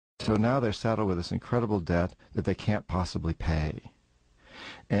So now they're saddled with this incredible debt that they can't possibly pay.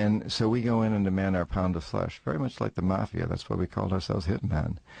 And so we go in and demand our pound of flesh, very much like the mafia. That's why we called ourselves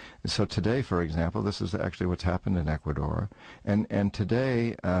hitmen. So today, for example, this is actually what's happened in Ecuador. And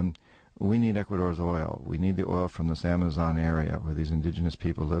today, we need Ecuador's oil. We need the oil from this Amazon area where these indigenous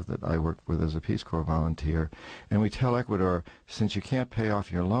people live that I worked with as a Peace Corps volunteer. And we tell Ecuador, since you can't pay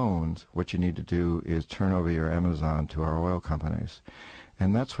off your loans, what you need to do is turn over your Amazon to our oil companies.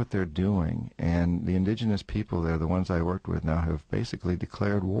 And that's what they're doing. And the indigenous people there, the ones I worked with now, have basically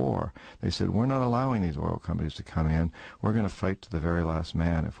declared war. They said, we're not allowing these oil companies to come in. We're going to fight to the very last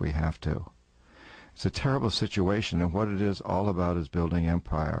man if we have to. It's a terrible situation, and what it is all about is building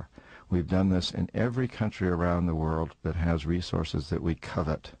empire. We've done this in every country around the world that has resources that we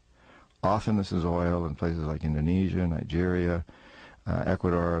covet. Often this is oil in places like Indonesia, Nigeria,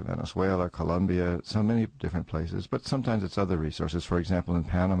 Ecuador, Venezuela, Colombia, so many different places, but sometimes it's other resources. For example, in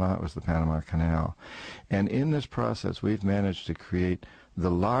Panama, it was the Panama Canal. And in this process, we've managed to create the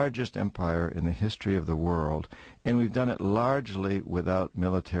largest empire in the history of the world, and we've done it largely without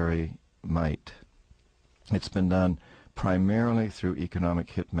military might. It's been done primarily through economic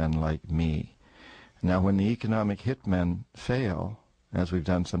hitmen like me. Now, when the economic hitmen fail, as we've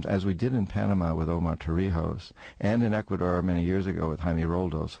done as we did in Panama with Omar Torrijos, and in Ecuador many years ago with Jaime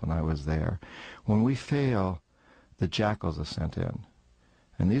Roldos when I was there, when we fail, the jackals are sent in.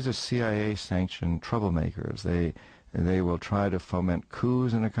 And these are CIA-sanctioned troublemakers. They will try to foment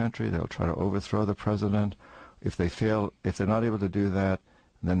coups in a country. They'll try to overthrow the president. If they fail, if they're not able to do that,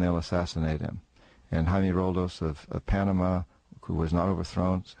 then they'll assassinate him. And Jaime Roldos of Panama, who was not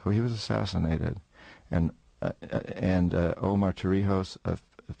overthrown, so he was assassinated. And Omar Torrijos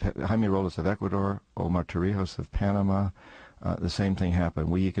Jaime Roldos of Ecuador, Omar Torrijos of Panama, the same thing happened.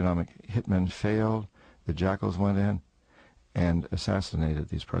 We economic hitmen failed. The jackals went in and assassinated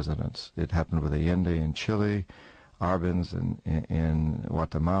these presidents. It happened with Allende in Chile, Arbenz in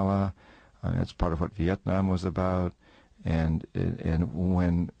Guatemala. It's part of what Vietnam was about. And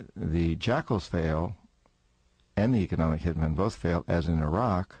when the jackals fail and the economic hitmen both fail, as in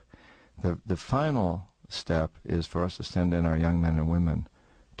Iraq, the final step is for us to send in our young men and women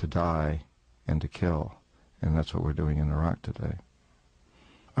to die and to kill. And that's what we're doing in Iraq today.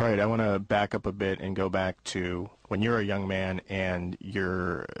 All right, I want to back up a bit and go back to when you're a young man and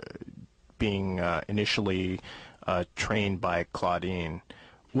you're being initially trained by Claudine.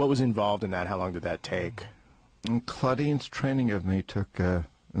 What was involved in that? How long did that take? And Claudine's training of me took a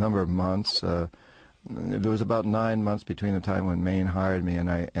number of months. There was about 9 months between the time when Maine hired me and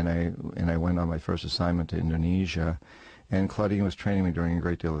I went on my first assignment to Indonesia, and Claudine was training me during a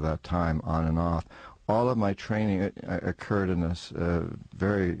great deal of that time, on and off. All of my training occurred in this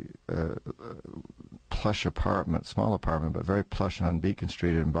very plush apartment, small apartment, but very plush on Beacon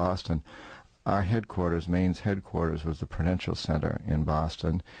Street in Boston. Our headquarters, Maine's headquarters, was the Prudential Center in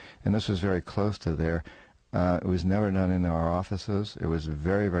Boston, and this was very close to there. It was never done in our offices. It was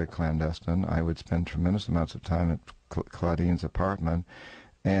very, very clandestine. I would spend tremendous amounts of time at Claudine's apartment,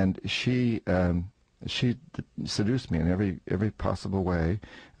 and she seduced me in every possible way.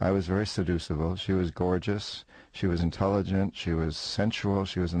 I was very seducible. She was gorgeous. She was intelligent. She was sensual.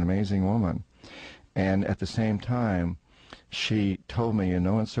 She was an amazing woman. And at the same time, she told me in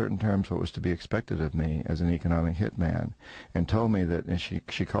no uncertain terms what was to be expected of me as an economic hitman, and told me that, and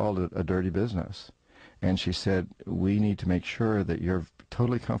she called it a dirty business. And she said, we need to make sure that you're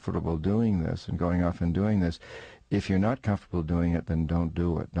totally comfortable doing this and going off and doing this. If you're not comfortable doing it, then don't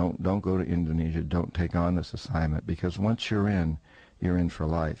do it. Don't go to Indonesia. Don't take on this assignment, because once you're in for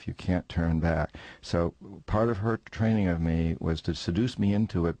life. You can't turn back. So part of her training of me was to seduce me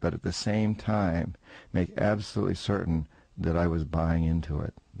into it, but at the same time make absolutely certain that I was buying into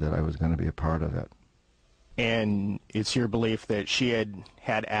it, that I was going to be a part of it. And it's your belief that she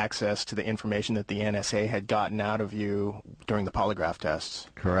had access to the information that the NSA had gotten out of you during the polygraph tests?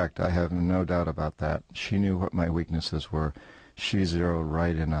 Correct. I have no doubt about that. She knew what my weaknesses were. She zeroed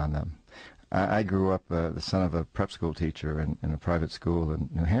right in on them. I grew up the son of a prep school teacher in a private school in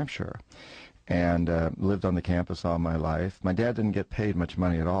New Hampshire, and lived on the campus all my life. My dad didn't get paid much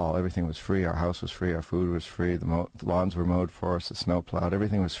money at all. Everything was free. Our house was free. Our food was free. The lawns were mowed for us. The snow plowed.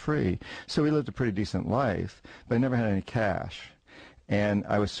 Everything was free. So we lived a pretty decent life, but I never had any cash. And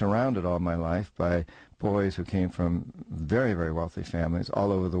I was surrounded all my life by boys who came from very, very wealthy families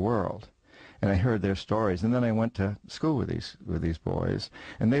all over the world. And I heard their stories. And then I went to school with these boys.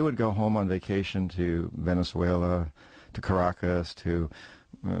 And they would go home on vacation to Venezuela, to Caracas, to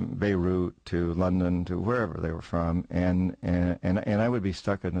Beirut, to London, to wherever they were from, and I would be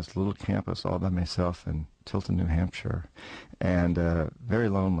stuck in this little campus all by myself in Tilton, New Hampshire, and very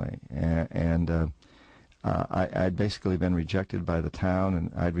lonely. I'd basically been rejected by the town,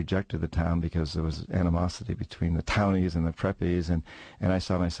 and I'd rejected the town because there was animosity between the townies and the preppies, and I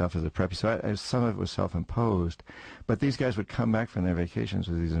saw myself as a preppy. So some of it was self-imposed. But these guys would come back from their vacations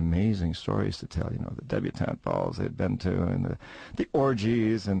with these amazing stories to tell, the debutante balls they'd been to, and the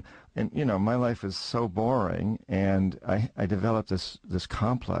orgies, and my life was so boring, and I developed this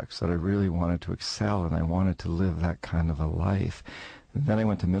complex that I really wanted to excel, and I wanted to live that kind of a life. And then I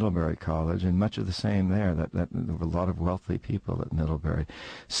went to Middlebury College, and much of the same there, that there were a lot of wealthy people at Middlebury.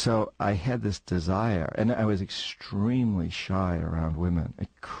 So I had this desire, and I was extremely shy around women,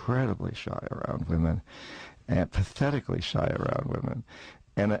 incredibly shy around women, and pathetically shy around women.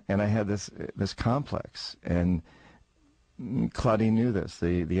 And I had this complex, and Claudine knew this.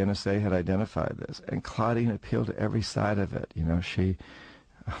 The NSA had identified this, and Claudine appealed to every side of it. She,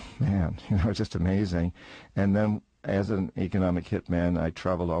 oh man, it's just amazing. And then, as an economic hitman, I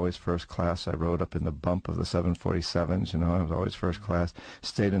traveled always first class. I rode up in the bump of the 747s. I was always first class.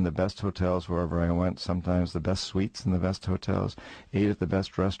 Stayed in the best hotels wherever I went, sometimes the best suites in the best hotels. Ate at the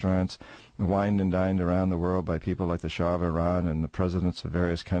best restaurants. Wined and dined around the world by people like the Shah of Iran and the presidents of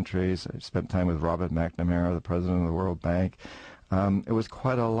various countries. I spent time with Robert McNamara, the president of the World Bank. It was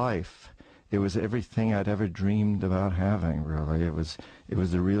quite a life. It was everything I'd ever dreamed about having, really. It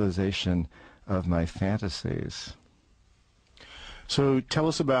was the realization of my fantasies. So tell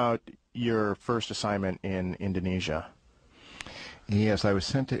us about your first assignment in Indonesia. Yes, I was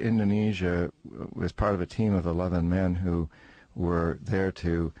sent to Indonesia as part of a team of 11 men who were there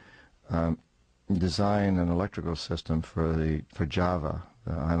to design an electrical system for Java,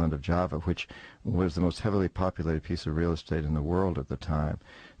 the island of Java, which was the most heavily populated piece of real estate in the world at the time.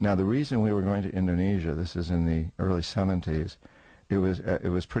 Now, the reason we were going to Indonesia, this is in the early 70s, it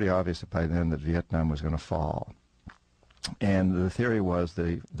was pretty obvious by then that Vietnam was going to fall. And the theory was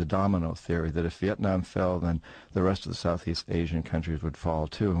the domino theory, that if Vietnam fell, then the rest of the Southeast Asian countries would fall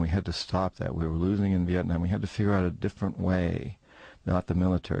too, and we had to stop that. We were losing in Vietnam. We had to figure out a different way, not the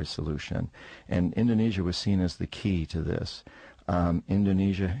military solution. And Indonesia was seen as the key to this.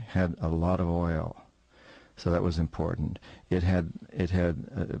 Indonesia had a lot of oil, so that was important. It had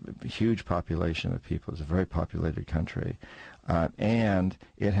a huge population of people. It was a very populated country. And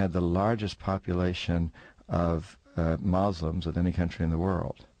it had the largest population of Muslims of any country in the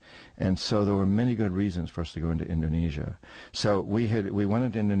world. And so there were many good reasons for us to go into Indonesia. So we went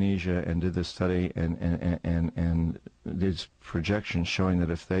into Indonesia and did this study and did projections showing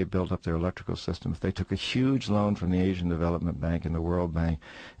that if they built up their electrical system, if they took a huge loan from the Asian Development Bank and the World Bank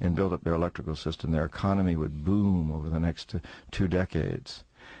and built up their electrical system, their economy would boom over the next 2 decades.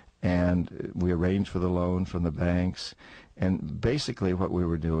 And we arranged for the loan from the banks. And basically what we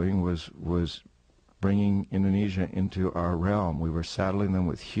were doing was bringing Indonesia into our realm. We were saddling them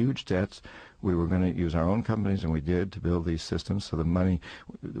with huge debts. We were going to use our own companies, and we did, to build these systems. So the money,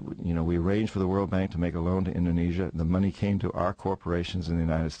 we arranged for the World Bank to make a loan to Indonesia. The money came to our corporations in the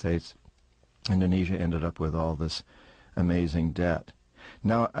United States. Indonesia ended up with all this amazing debt.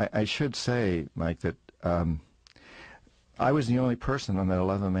 Now, I should say, Mike, that I was the only person on that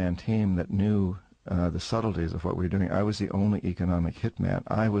 11-man team that knew the subtleties of what we were doing. I was the only economic hitman.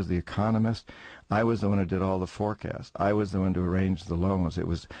 I was the economist. I was the one who did all the forecasts. I was the one to arrange the loans.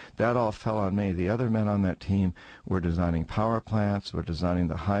 That all fell on me. The other men on that team were designing power plants, were designing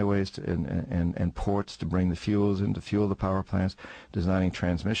the highways and ports to bring the fuels in to fuel the power plants, designing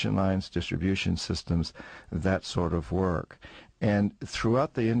transmission lines, distribution systems, that sort of work. And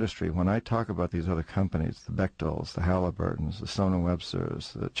throughout the industry, when I talk about these other companies, the Bechtels, the Halliburtons, the Stone &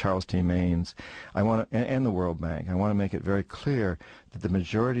 Websters, the Charles T. Mains, and the World Bank, I want to make it very clear that the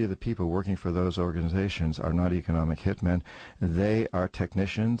majority of the people working for those organizations are not economic hitmen. They are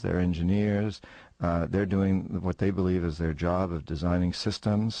technicians, they're engineers, they're doing what they believe is their job of designing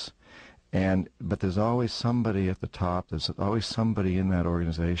systems. But there's always somebody at the top, there's always somebody in that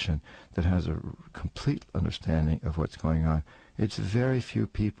organization that has a complete understanding of what's going on. It's very few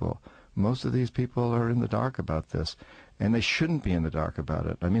people. Most of these people are in the dark about this, and they shouldn't be in the dark about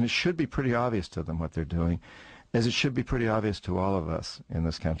it. I mean, it should be pretty obvious to them what they're doing, as it should be pretty obvious to all of us in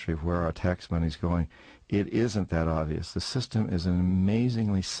this country where our tax money's going. It isn't that obvious. The system is an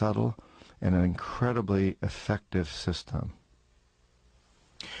amazingly subtle and an incredibly effective system.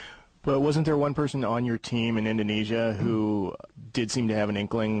 But wasn't there one person on your team in Indonesia who did seem to have an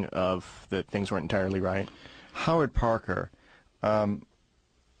inkling of that things weren't entirely right? Howard Parker,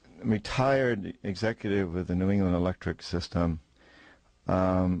 retired executive with the New England Electric System.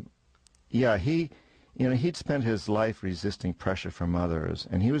 Yeah, he he'd spent his life resisting pressure from others,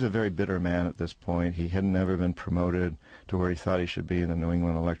 and he was a very bitter man at this point. He had never been promoted to where he thought he should be in the New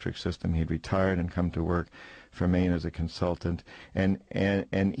England electric system. He'd retired and come to work for Maine as a consultant, and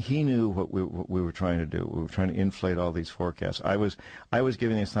he knew what we were trying to do. We were trying to inflate all these forecasts. I was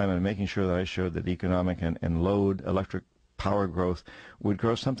giving the assignment of making sure that I showed that economic and load electric power growth would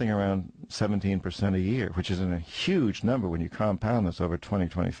grow something around 17% a year, which is a huge number when you compound this over 20,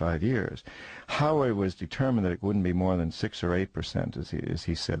 25 years. Howard was determined that it wouldn't be more than 6 or 8%, as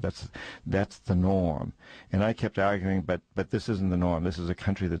he said. That's the norm. And I kept arguing, but this isn't the norm. This is a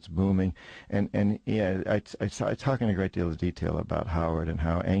country that's booming. And yeah, I talk in a great deal of detail about Howard and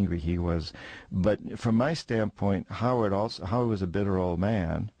how angry he was. But from my standpoint, Howard was a bitter old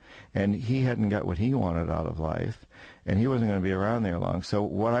man, and he hadn't got what he wanted out of life, and he wasn't going to be around there long. So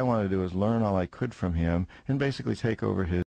what I wanted to do is learn all I could from him and basically take over his